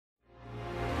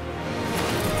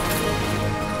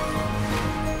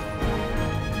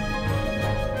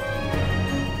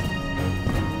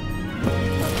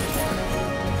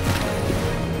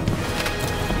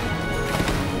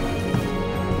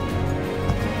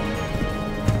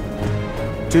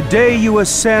Today you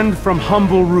ascend from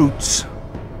humble roots.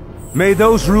 May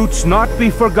those roots not be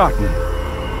forgotten,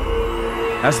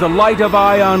 as the light of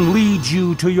Aion leads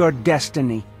you to your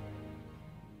destiny.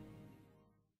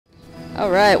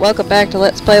 Alright, welcome back to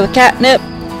Let's Play with Katnip.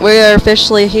 We are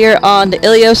officially here on the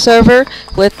Elyos server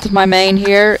with my main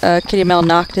here,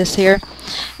 Kittymelnoctis here.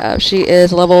 She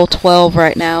is level 12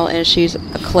 right now, and she's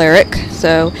a cleric.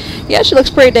 So, yeah, she looks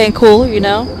pretty dang cool, you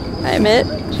know. I admit,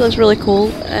 she looks really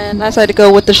cool. And I decided to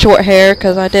go with the short hair,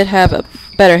 because I did have a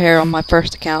better hair on my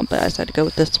first account, but I decided to go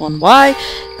with this one. Why?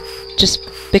 Just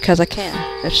because I can.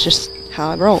 It's just how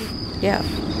I roll. Yeah.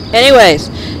 Anyways,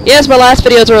 yes, my last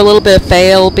videos were a little bit of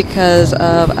fail because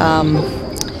of,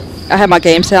 I had my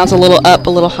game sounds a little up, a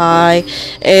little high,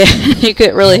 and you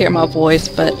couldn't really hear my voice,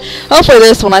 but hopefully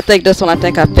I think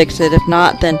I fixed it. If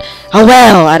not, then, oh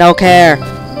well, I don't care.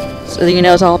 So, you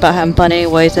know, it's all about having fun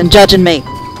anyways, and judging me.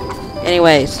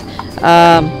 Anyways,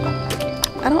 I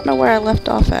don't know where I left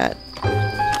off at.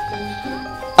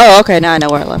 Oh, okay, now I know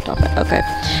where I left off at. Okay.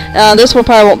 This one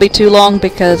probably won't be too long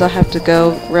because I have to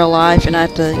go real life and I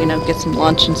have to, you know, get some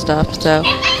lunch and stuff. So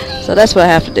that's what I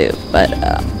have to do. But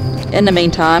in the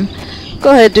meantime, go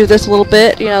ahead and do this a little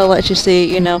bit. You know, let you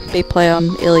see, you know, me play on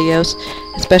Elyos,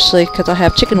 especially because I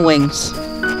have chicken wings.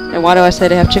 And why do I say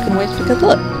they have chicken wings? Because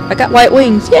look, I got white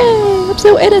wings. Yay! I'm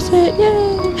so innocent.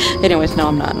 Yay! Anyways, no,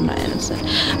 I'm not. I'm not innocent.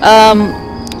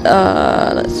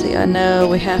 Let's see, I know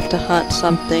we have to hunt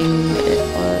something. It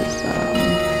was, I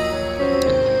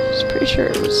was pretty sure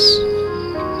it was,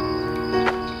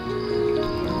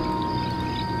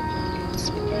 let's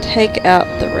see, take out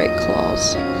the red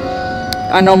claws.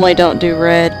 I normally don't do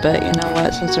red, but you know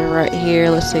what, since they're right here,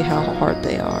 let's see how hard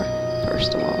they are,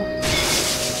 first of all.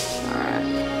 Alright.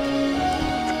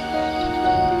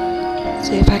 Let's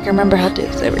see if I can remember how to do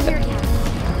this. There we go.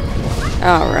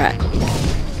 Alright.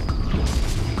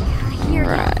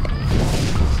 Right.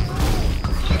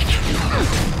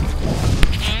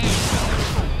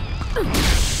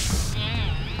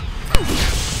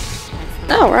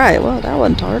 Alright, well, that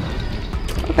wasn't hard.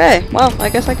 Okay, well, I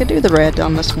guess I could do the red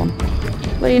on this one.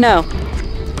 What do you know?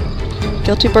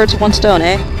 Kill two birds with one stone,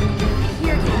 eh?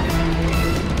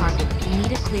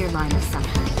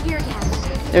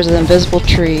 There's an invisible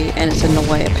tree, and it's in the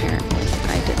way, apparently.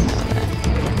 I didn't know that.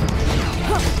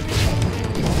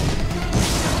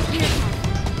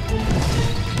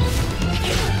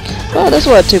 Well, this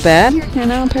wasn't too bad. You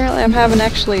know, apparently I'm having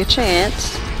actually a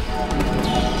chance.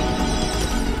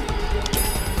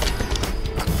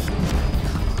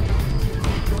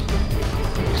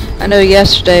 I know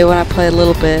yesterday when I played a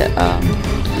little bit on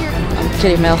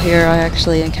Kittymel here, I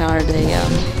actually encountered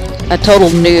a total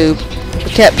noob who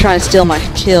kept trying to steal my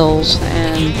kills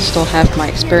and still half my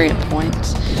experience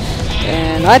points.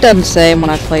 And I done the same when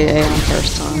I played Aion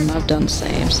first time. I've done the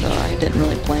same, so I didn't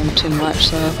really blame him too much.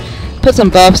 So put some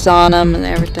buffs on him and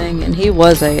everything, and he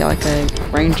was like a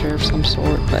ranger of some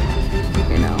sort, but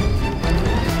you know,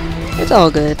 it's all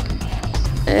good.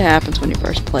 It happens when you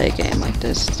first play a game like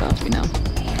this stuff, you know.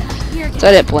 So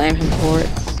I didn't blame him for it.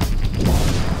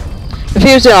 If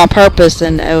he was doing it on purpose,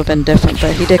 then it would have been different,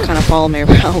 but he did kind of follow me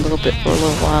around a little bit for a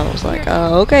little while. I was like,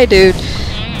 oh, okay, dude.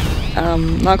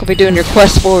 I'm not going to be doing your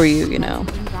quest for you, you know.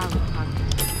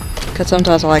 Because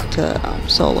sometimes I like to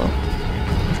solo.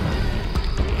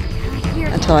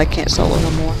 Until I can't solo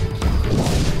no more.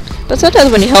 But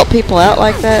sometimes when you help people out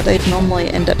like that, they normally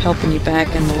end up helping you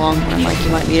back in the long run. Like you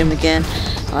might meet them again,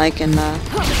 like in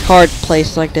hard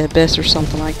places like the Abyss or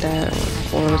something like that,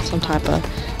 or some type of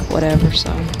whatever.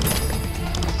 So,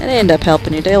 and they end up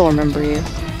helping you. They'll remember you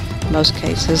in most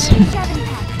cases.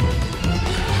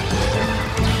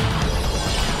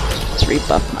 Let's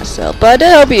rebuff myself. But I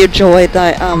did hope you enjoyed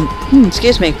that.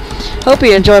 Excuse me. Hope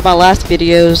you enjoyed my last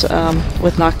videos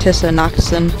with Noctis and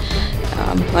Noxon.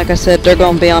 Like I said, they're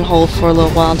going to be on hold for a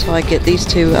little while until I get these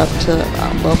two up to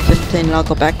level 15, and I'll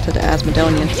go back to the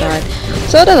Asmodean side.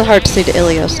 So it doesn't hurt to see the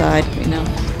Elyos side, you know.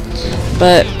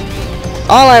 But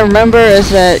all I remember is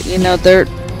that, you know, their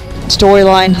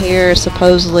storyline here is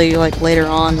supposedly, like, later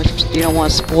on, if you don't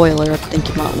want a spoiler, I think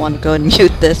you might want to go and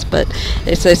mute this, but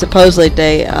they say supposedly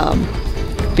they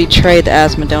betray the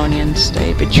Asmodeans.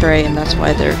 They betray, and that's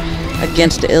why they're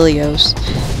against the Elyos.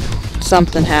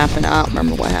 Something happened. I don't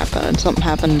remember what happened. Something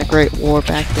happened in the Great War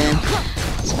back then.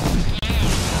 So,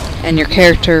 and your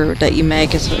character that you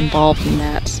make is involved in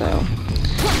that. So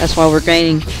that's why we're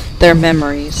gaining their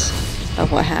memories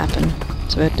of what happened.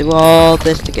 So we have to do all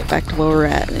this to get back to where we're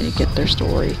at, and then you get their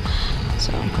story.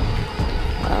 So,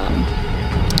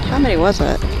 how many was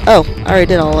that? Oh, I already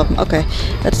did all of them. Okay,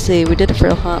 let's see. We did a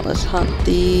frail hunt. Let's hunt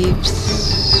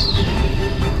thieves.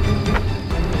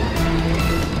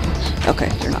 Okay,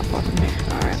 they're not far from here.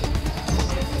 Alright.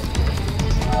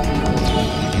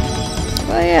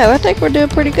 Well, yeah, I think we're doing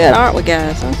pretty good, aren't we,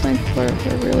 guys? I think we're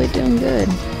really doing good.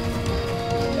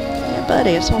 Yeah,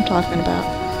 buddy, that's what I'm talking about.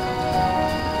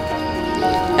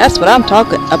 That's what I'm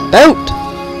talking about!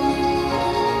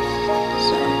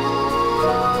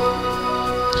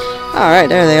 Alright,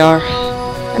 there they are.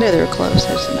 I knew they were close, I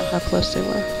just didn't know how close they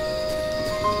were.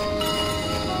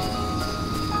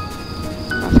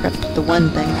 I forgot to put the one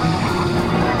thing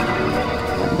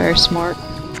on. Wasn't very smart.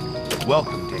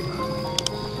 Welcome, Dana.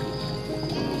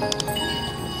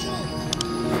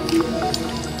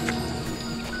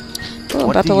 Oh,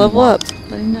 about to level up.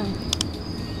 Let him know.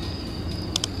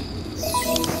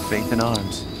 Faith in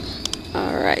arms.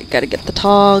 Alright, gotta get the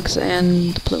togs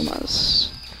and the plumas.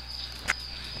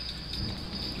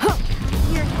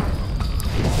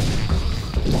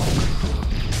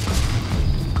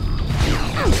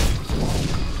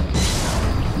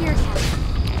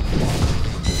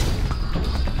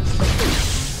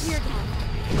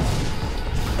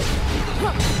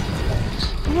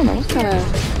 I don't know what kind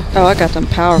of... Oh, I got them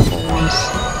powerful ones.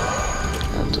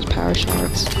 Those power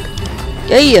shards.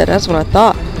 Yeah, that's what I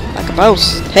thought. Like a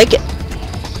boss. Take it.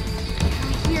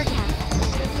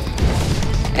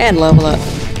 And level up.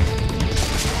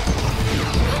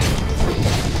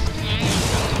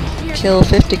 Kill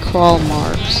 50 crawl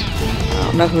marks. I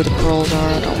don't know who the crawls are.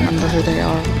 I don't remember who they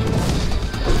are.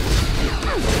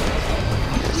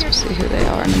 Guess we'll see who they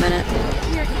are in a minute.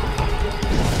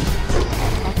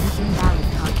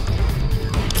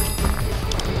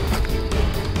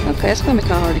 Okay, it's gonna be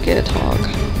kind of hard to get a tog.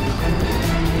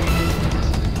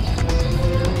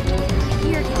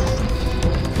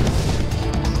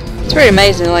 It's very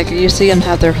amazing, like you see them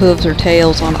have their hooves or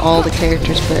tails on all the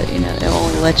characters, but you know, it'll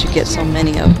only let you get so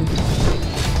many of them.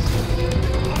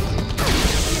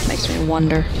 Makes me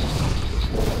wonder.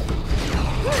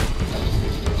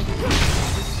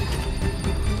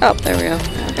 Oh, there we go.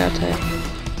 I got a tail.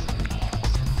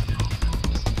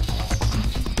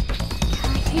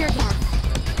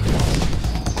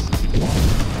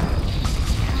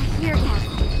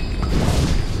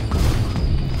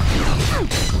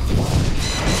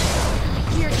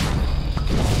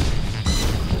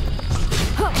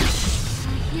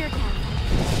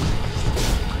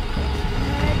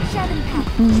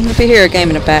 If you hear a game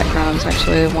in the background, it's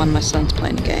actually one my son's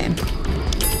playing the game.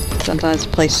 Sometimes I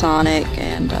play Sonic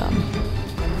and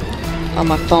on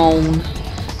my phone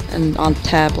and on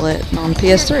tablet and on the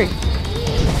PS3.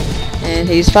 And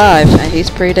he's 5 and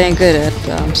he's pretty dang good at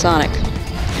Sonic.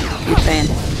 Huge fan.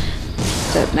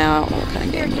 Except now I don't know what kind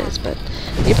of game it is, but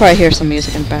you probably hear some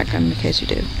music in the background in case you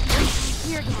do.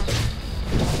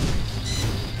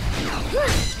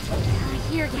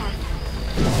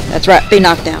 That's right, be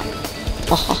knocked down.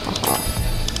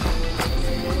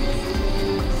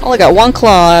 Only got one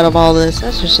claw out of all this.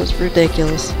 That's just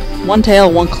ridiculous. One tail,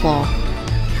 one claw.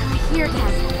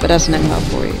 But that's an MMO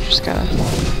for you. You just gotta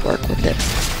work with it.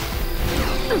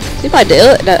 See, if I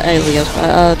did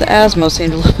Elyos, the Asmo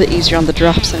seemed a little bit easier on the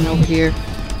drops than over here.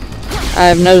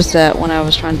 I've noticed that when I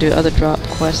was trying to do other drop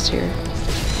quests here.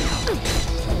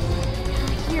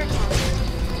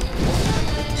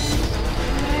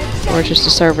 Or it's just the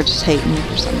server just hating me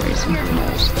for some reason. Who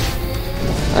knows?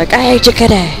 Like, I hate you,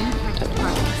 kitty!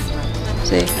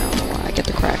 See, I don't know why I get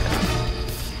the crack.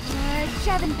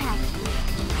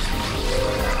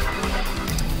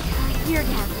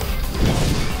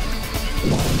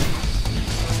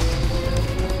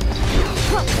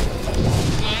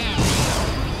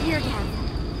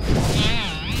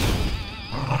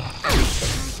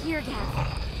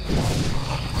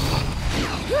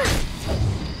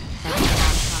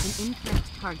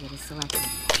 Target is selected.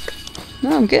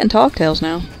 No, I'm getting Togtails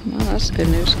now. Well, that's good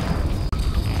news.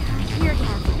 Here,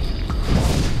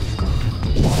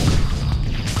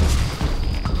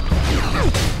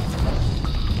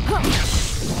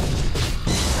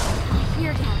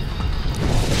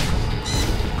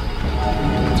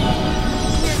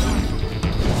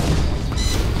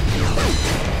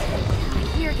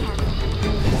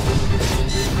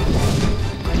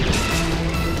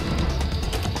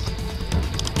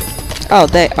 Oh,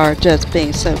 they are just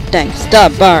being so dang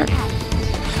stubborn.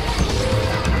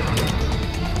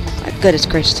 My goodness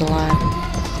gracious alive.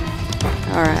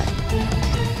 Alright.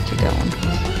 Keep going.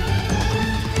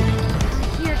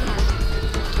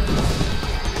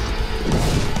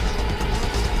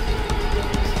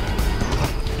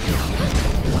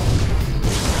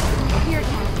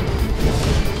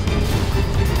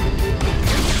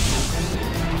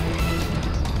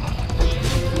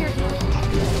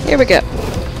 Here we go.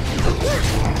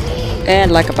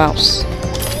 And like a boss.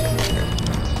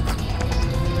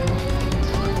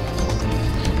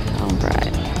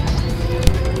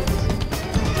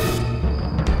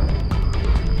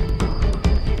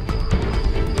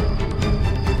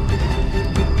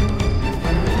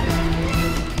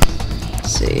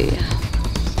 see.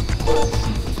 Oh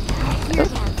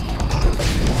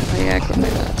yeah,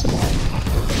 maybe that's okay.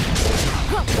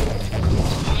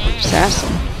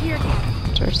 Assassin.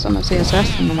 First time I've seen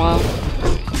assassin in a while.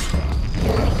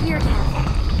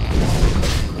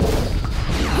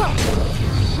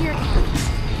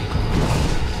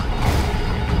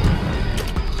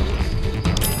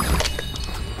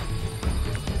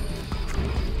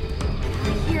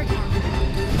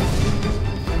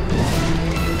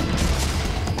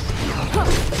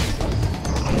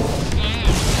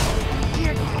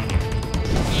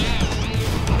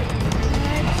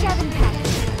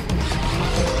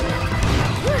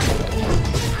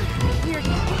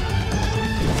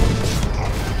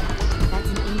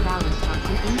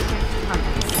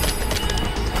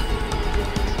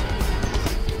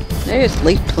 Maybe it's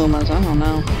leaf plumas, I don't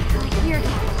know.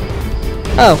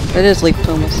 Oh, it is leaf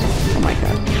plumas. Oh my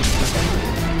god.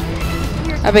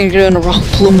 I've been doing the wrong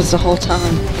plumas the whole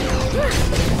time.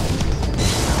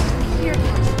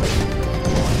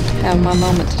 Having my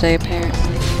moment today, apparently.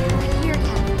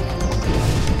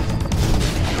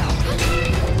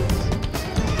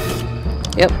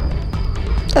 Yep.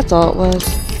 That's all it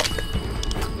was.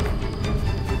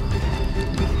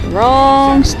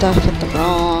 Wrong stuff at the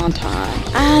wrong time.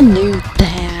 I knew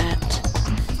that.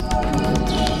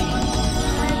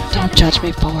 Don't judge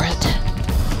me for it.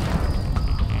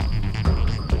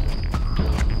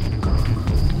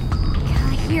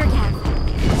 Here, Cat.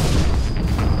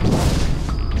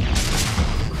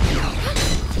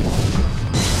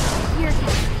 Here,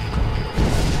 Cat.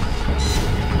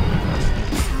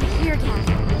 Here, Cat.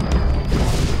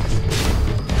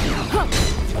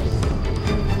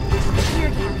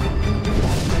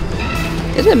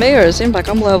 Is it me or it seems like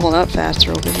I'm leveling up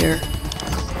faster over here?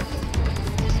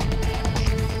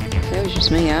 Maybe it was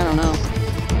just me, I don't know.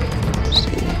 Let's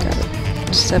see, got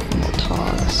it. 7 more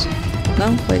togs.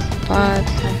 No, wait, 5, I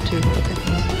have 2, okay.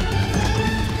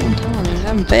 I'm telling you, I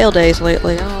haven't failed days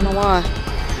lately, I don't know why.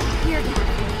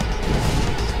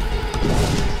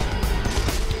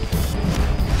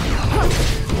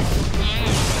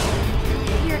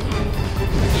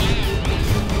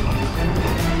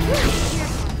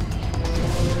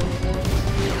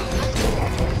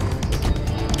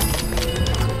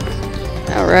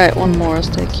 Alright, one more. Let's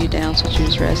take you down so you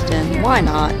just rest in. Why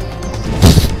not?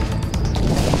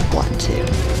 Want to.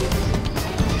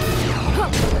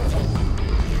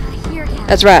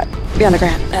 That's right. Be on the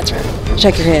ground. That's right.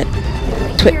 Shake your head.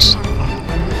 Twitch.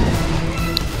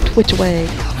 Twitch away.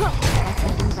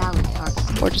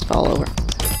 Or just fall over.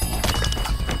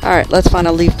 Alright, let's find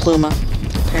a leaf pluma.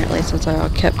 Apparently, since I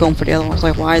kept going for the other ones,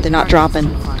 like, why are they not dropping?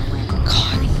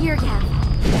 God.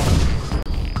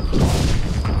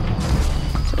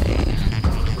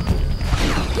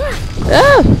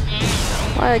 Ah!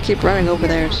 Why do I keep running over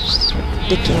there? It's just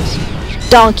ridiculous.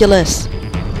 Donkulous!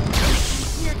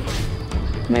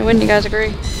 I mean, wouldn't you guys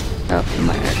agree? Oh, you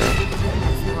might agree.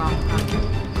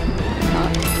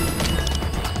 Not.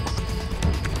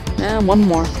 And one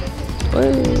more.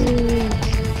 Whoa.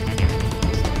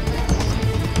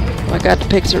 Oh my god, the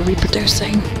pigs are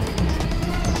reproducing.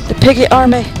 The piggy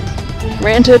army!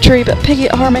 Ran into a tree, but piggy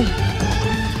army!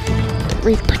 They're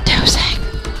reproducing.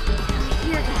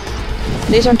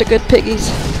 These aren't the good piggies.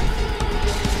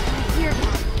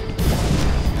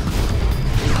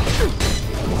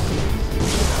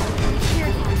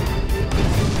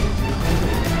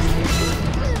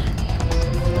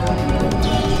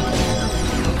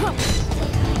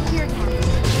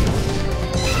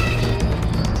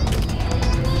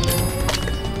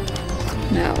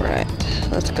 Now, right.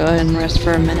 Let's go ahead and rest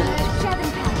for a minute.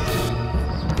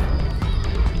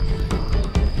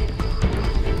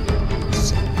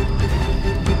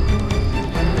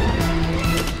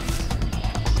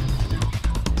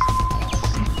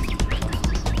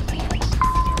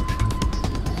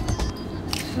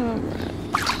 Alright.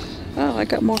 Oh, I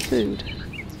got more food.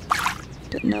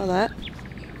 Didn't know that.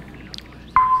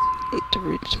 Need to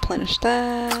replenish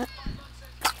that.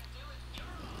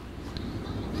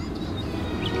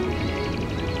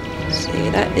 See,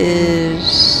 that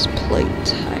is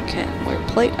plate. I can't wear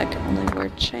plate, I can only wear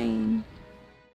chain.